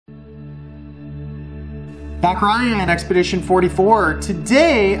Back Ryan, Expedition 44.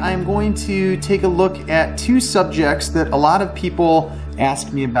 Today I'm going to take a look at two subjects that a lot of people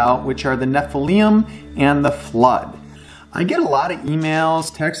ask me about, which are the Nephilim and the flood. I get a lot of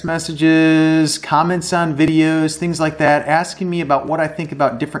emails, text messages, comments on videos, things like that, asking me about what I think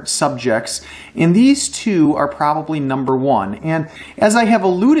about different subjects, and these two are probably number one. And as I have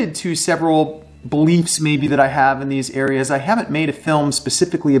alluded to several beliefs maybe that I have in these areas, I haven't made a film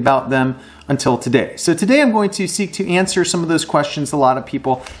specifically about them until today. So today I'm going to seek to answer some of those questions a lot of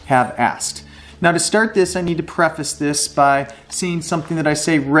people have asked. Now to start this, I need to preface this by saying something that I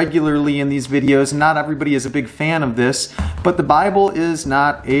say regularly in these videos, and not everybody is a big fan of this, but the Bible is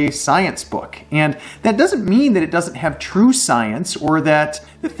not a science book. And that doesn't mean that it doesn't have true science or that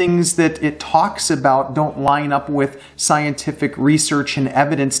the things that it talks about don't line up with scientific research and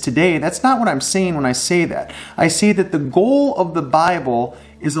evidence today. That's not what I'm saying when I say that. I say that the goal of the Bible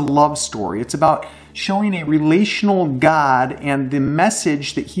is a love story. It's about showing a relational God and the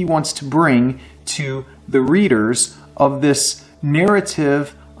message that He wants to bring to the readers of this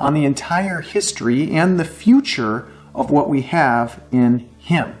narrative on the entire history and the future of what we have in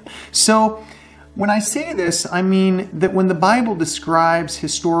Him. So when I say this, I mean that when the Bible describes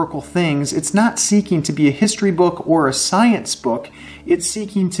historical things, it's not seeking to be a history book or a science book. It's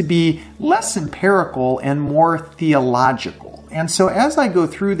seeking to be less empirical and more theological. And so as I go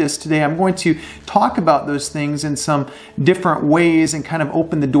through this today, I'm going to talk about those things in some different ways and kind of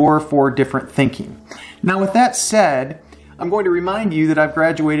open the door for different thinking. Now with that said, I'm going to remind you that I've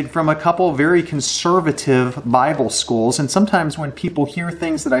graduated from a couple very conservative Bible schools, and sometimes when people hear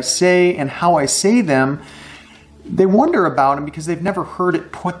things that I say and how I say them, they wonder about them because they've never heard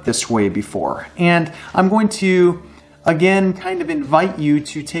it put this way before. And I'm going to, again, kind of invite you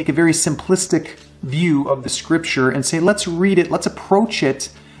to take a very simplistic view of the scripture and say, let's read it, let's approach it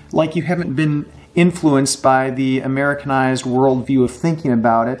like you haven't been influenced by the Americanized worldview of thinking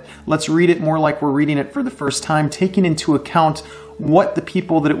about it. Let's read it more like we're reading it for the first time, taking into account what the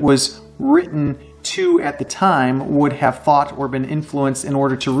people that it was written to at the time would have thought or been influenced in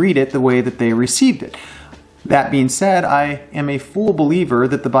order to read it the way that they received it. That being said, I am a full believer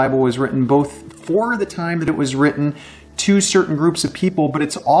that the Bible was written both for the time that it was written to certain groups of people, but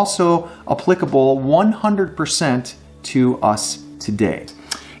it's also applicable 100% to us today.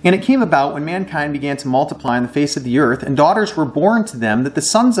 And it came about when mankind began to multiply on the face of the earth, and daughters were born to them, that the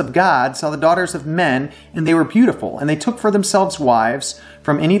sons of God saw the daughters of men, and they were beautiful. And they took for themselves wives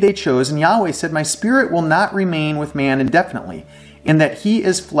from any they chose. And Yahweh said, My spirit will not remain with man indefinitely, in that he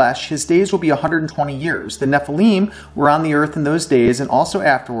is flesh, his days will be 120 years. The Nephilim were on the earth in those days, and also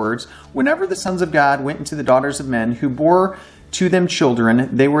afterwards, whenever the sons of God went into the daughters of men, who bore to them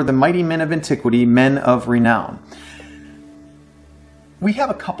children, they were the mighty men of antiquity, men of renown. We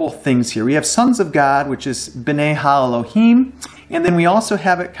have a couple things here. We have sons of God, which is bene ha-Elohim, and then we also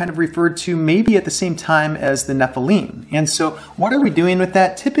have it kind of referred to maybe at the same time as the Nephilim. And so what are we doing with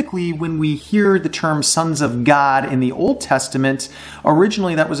that? Typically when we hear the term sons of God in the Old Testament,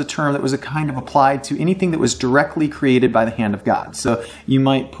 originally that was a term that was a kind of applied to anything that was directly created by the hand of God. So you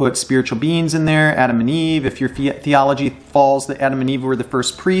might put spiritual beings in there, Adam and Eve. If your theology falls that Adam and Eve were the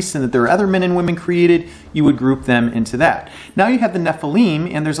first priests and that there are other men and women created, you would group them into that. Now you have the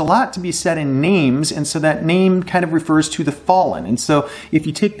Nephilim, and there's a lot to be said in names, and so that name kind of refers to the fallen. And so if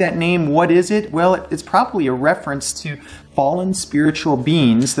you take that name, what is it? Well, it's probably a reference to fallen spiritual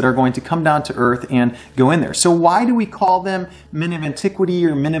beings that are going to come down to earth and go in there. So why do we call them men of antiquity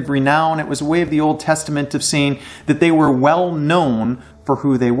or men of renown? It was a way of the Old Testament of saying that they were well known for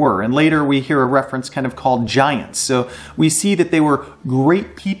who they were. And later we hear a reference kind of called giants. So we see that they were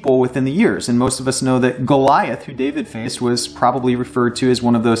great people within the years. And most of us know that Goliath, who David faced, was probably referred to as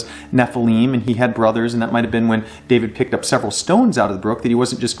one of those Nephilim, and he had brothers, and that might have been when David picked up several stones out of the brook, that he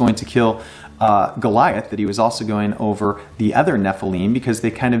wasn't just going to kill Goliath, that he was also going over the other Nephilim, because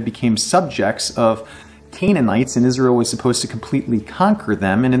they kind of became subjects of Canaanites, and Israel was supposed to completely conquer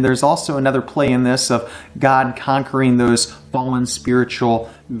them. And then there's also another play in this of God conquering those fallen spiritual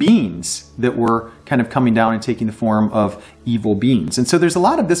beings that were kind of coming down and taking the form of evil beings. And so there's a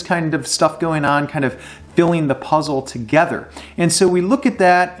lot of this kind of stuff going on, kind of filling the puzzle together. And so we look at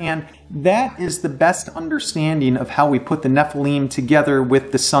that, and that is the best understanding of how we put the Nephilim together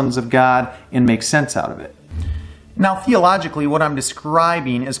with the sons of God and make sense out of it. Now, theologically, what I'm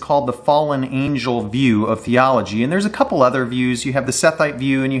describing is called the fallen angel view of theology. And there's a couple other views. You have the Sethite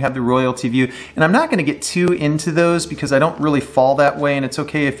view and you have the royalty view. And I'm not going to get too into those because I don't really fall that way, and it's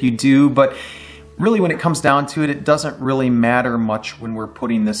okay if you do. But really, when it comes down to it, it doesn't really matter much when we're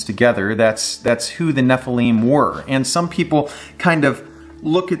putting this together. That's who the Nephilim were. And some people kind of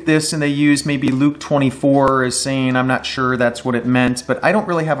look at this and they use maybe Luke 24 as saying, I'm not sure that's what it meant, but I don't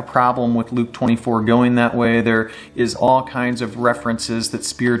really have a problem with Luke 24 going that way. There is all kinds of references that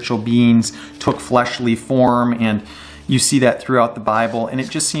spiritual beings took fleshly form, and you see that throughout the Bible, and it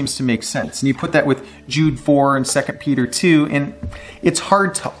just seems to make sense. And you put that with Jude 4 and 2 Peter 2, and it's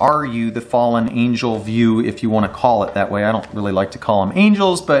hard to argue the fallen angel view, if you want to call it that way. I don't really like to call them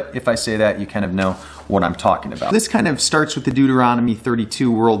angels, but if I say that, you kind of know what I'm talking about. This kind of starts with the Deuteronomy 32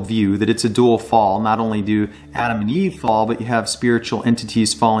 worldview, that it's a dual fall. Not only do Adam and Eve fall, but you have spiritual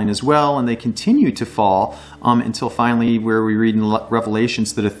entities falling as well, and they continue to fall until finally where we read in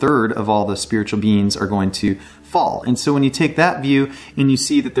Revelations that a third of all the spiritual beings are going to fall. And so when you take that view and you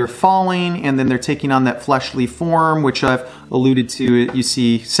see that they're falling and then they're taking on that fleshly form, which I've alluded to, you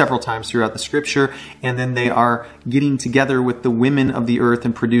see several times throughout the scripture, and then they are getting together with the women of the earth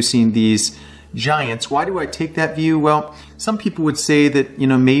and producing these giants. Why do I take that view? Well, some people would say that,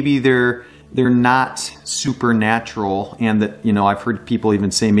 maybe they're not supernatural, and that, I've heard people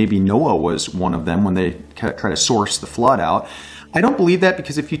even say maybe Noah was one of them when they try to source the flood out. I don't believe that,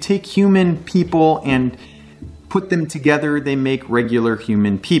 because if you take human people and put them together, they make regular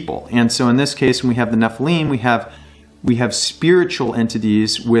human people. And so in this case, when we have the Nephilim, we have spiritual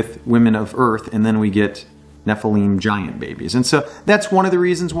entities with women of earth, and then we get Nephilim giant babies. And so that's one of the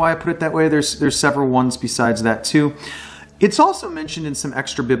reasons why I put it that way. There's several ones besides that too. It's also mentioned in some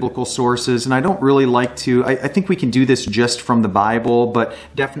extra biblical sources, and I don't really like to, I think we can do this just from the Bible, but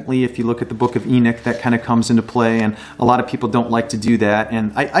definitely if you look at the book of Enoch, that kind of comes into play, and a lot of people don't like to do that.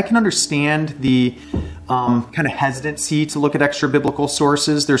 And I can understand the kind of hesitancy to look at extra biblical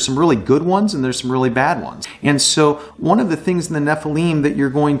sources. There's some really good ones and there's some really bad ones. And so one of the things in the Nephilim that you're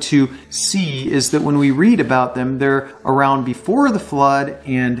going to see is that when we read about them, they're around before the flood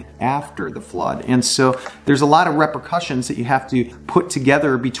and after the flood. And so there's a lot of repercussions that you have to put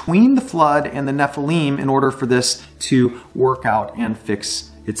together between the flood and the Nephilim in order for this to work out and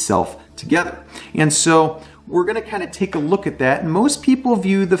fix itself together. And so we're going to kind of take a look at that. And most people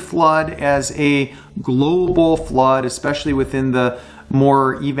view the flood as a global flood, especially within the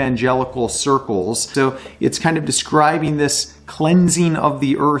more evangelical circles. So it's kind of describing this cleansing of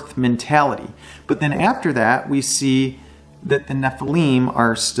the earth mentality. But then after that, we see that the Nephilim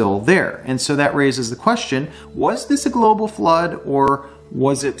are still there. And so that raises the question, was this a global flood or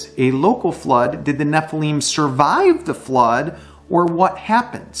was it a local flood? Did the Nephilim survive the flood, or what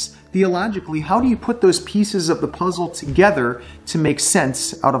happens? Theologically, how do you put those pieces of the puzzle together to make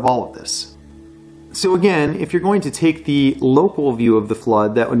sense out of all of this? So again, if you're going to take the local view of the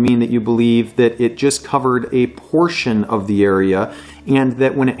flood, that would mean that you believe that it just covered a portion of the area, and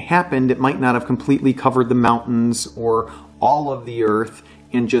that when it happened, it might not have completely covered the mountains or all of the earth,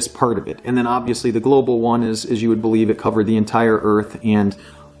 and just part of it. And then obviously the global one is you would believe it covered the entire earth and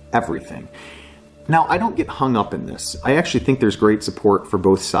everything. Now, I don't get hung up in this. I actually think there's great support for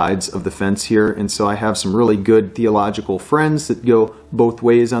both sides of the fence here, and so I have some really good theological friends that go both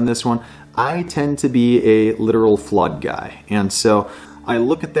ways on this one. I tend to be a literal flood guy, and so I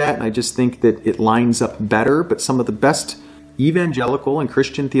look at that and I just think that it lines up better, but some of the best evangelical and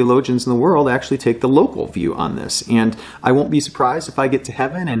Christian theologians in the world actually take the local view on this. And I won't be surprised if I get to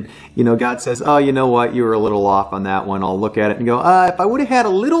heaven and, God says, oh, you know what, you were a little off on that one. I'll look at it and go, if I would have had a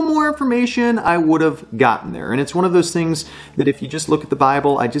little more information, I would have gotten there. And it's one of those things that if you just look at the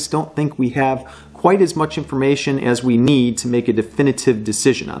Bible, I just don't think we have quite as much information as we need to make a definitive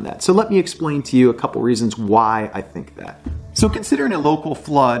decision on that. So let me explain to you a couple reasons why I think that. So considering a local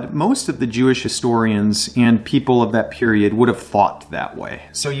flood, most of the Jewish historians and people of that period would have thought that way.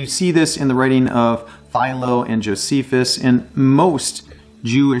 So you see this in the writing of Philo and Josephus, and most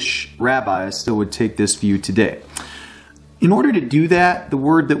Jewish rabbis still would take this view today. In order to do that, the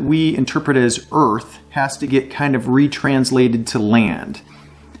word that we interpret as earth has to get kind of retranslated to land.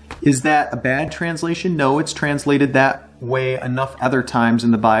 Is that a bad translation? No, it's translated that way enough other times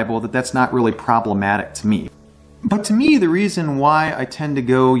in the Bible that that's not really problematic to me. But to me, the reason why I tend to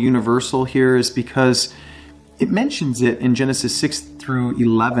go universal here is because it mentions it in Genesis 6 through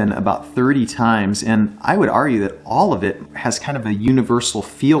 11 about 30 times, and I would argue that all of it has kind of a universal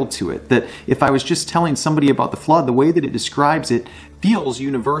feel to it. That if I was just telling somebody about the flood, the way that it describes it feels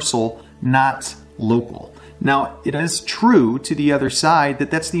universal, not local. Now, it is true to the other side that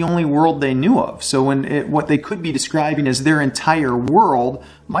that's the only world they knew of. So what they could be describing as their entire world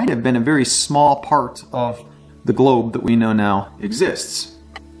might have been a very small part of the globe that we know now exists.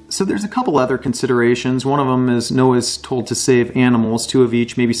 So there's a couple other considerations. One of them is Noah's told to save animals, 2 of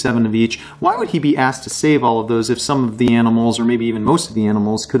each, maybe 7 of each. Why would he be asked to save all of those if some of the animals, or maybe even most of the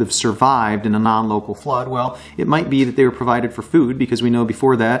animals, could have survived in a non-local flood? Well, it might be that they were provided for food, because we know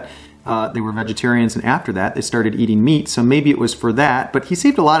before that they were vegetarians, and after that they started eating meat, so maybe it was for that. But he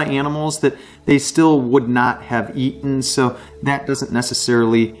saved a lot of animals that they still would not have eaten, so that doesn't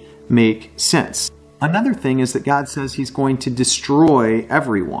necessarily make sense. Another thing is that God says he's going to destroy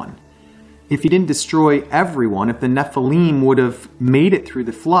everyone. If he didn't destroy everyone, if the Nephilim would have made it through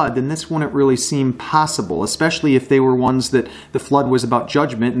the flood, then this wouldn't really seem possible, especially if they were ones that the flood was about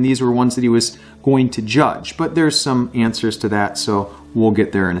judgment and these were ones that he was going to judge. But there's some answers to that, so we'll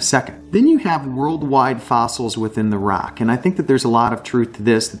get there in a second. Then you have worldwide fossils within the rock, and I think that there's a lot of truth to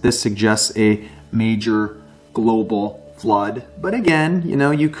this, that this suggests a major global flood. But again,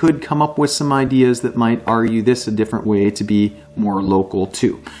 you could come up with some ideas that might argue this a different way to be more local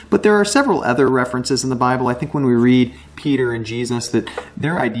too. But there are several other references in the Bible. I think when we read Peter and Jesus, that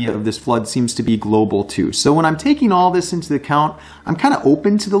their idea of this flood seems to be global too. So when I'm taking all this into account, I'm kind of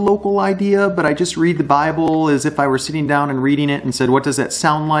open to the local idea, but I just read the Bible as if I were sitting down and reading it and said, what does that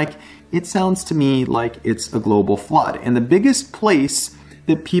sound like? It sounds to me like it's a global flood. And the biggest place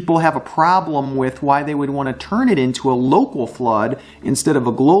that people have a problem with why they would want to turn it into a local flood instead of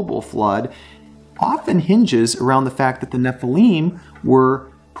a global flood often hinges around the fact that the Nephilim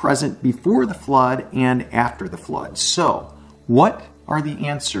were present before the flood and after the flood. So, what are the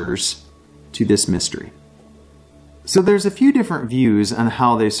answers to this mystery? So there's a few different views on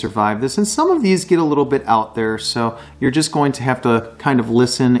how they survived this, and some of these get a little bit out there, so you're just going to have to kind of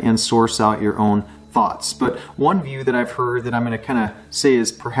listen and source out your own thoughts. But one view that I've heard that I'm going to kind of say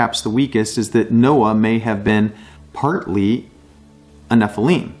is perhaps the weakest is that Noah may have been partly a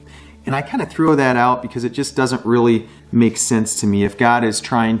Nephilim. And I kind of throw that out because it just doesn't really make sense to me. If God is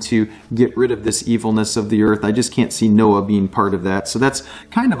trying to get rid of this evilness of the earth, I just can't see Noah being part of that. So that's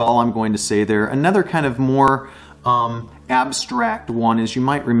kind of all I'm going to say there. Another kind of more abstract one is, you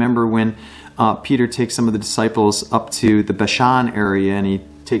might remember when Peter takes some of the disciples up to the Bashan area, and he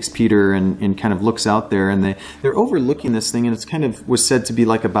takes Peter and kind of looks out there, and they're overlooking this thing, and it's kind of was said to be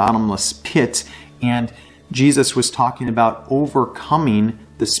like a bottomless pit, and Jesus was talking about overcoming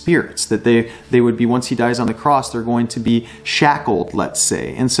the spirits, that they would be, once he dies on the cross, they're going to be shackled, let's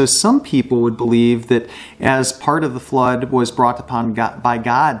say. And so some people would believe that as part of the flood was brought upon by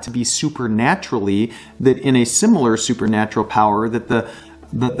God to be supernaturally, that in a similar supernatural power, that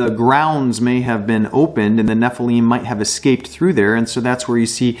the grounds may have been opened and the Nephilim might have escaped through there. And so that's where you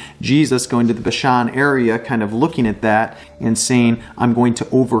see Jesus going to the Bashan area, kind of looking at that and saying, I'm going to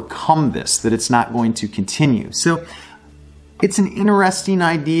overcome this, that it's not going to continue. So it's an interesting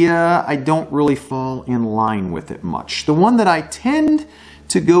idea. I don't really fall in line with it much. The one that I tend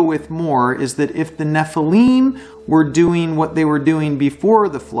to go with more is that if the Nephilim were doing what they were doing before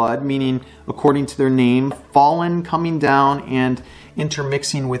the flood, meaning according to their name, fallen, coming down, and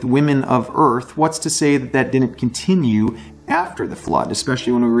intermixing with women of earth, what's to say that that didn't continue after the flood,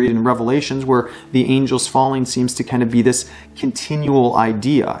 especially when we read in Revelations where the angels falling seems to kind of be this continual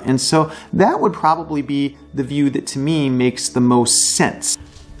idea. And so that would probably be the view that to me makes the most sense.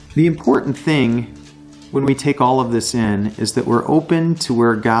 The important thing when we take all of this in is that we're open to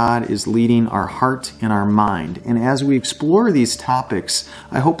where God is leading our heart and our mind. And as we explore these topics,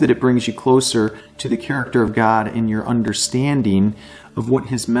 I hope that it brings you closer to the character of God and your understanding of what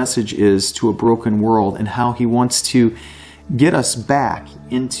his message is to a broken world and how he wants to get us back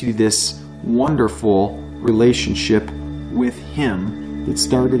into this wonderful relationship with him that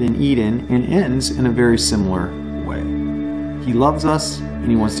started in Eden and ends in a very similar way. He loves us and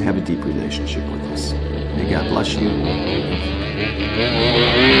he wants to have a deep relationship with us. May God bless you.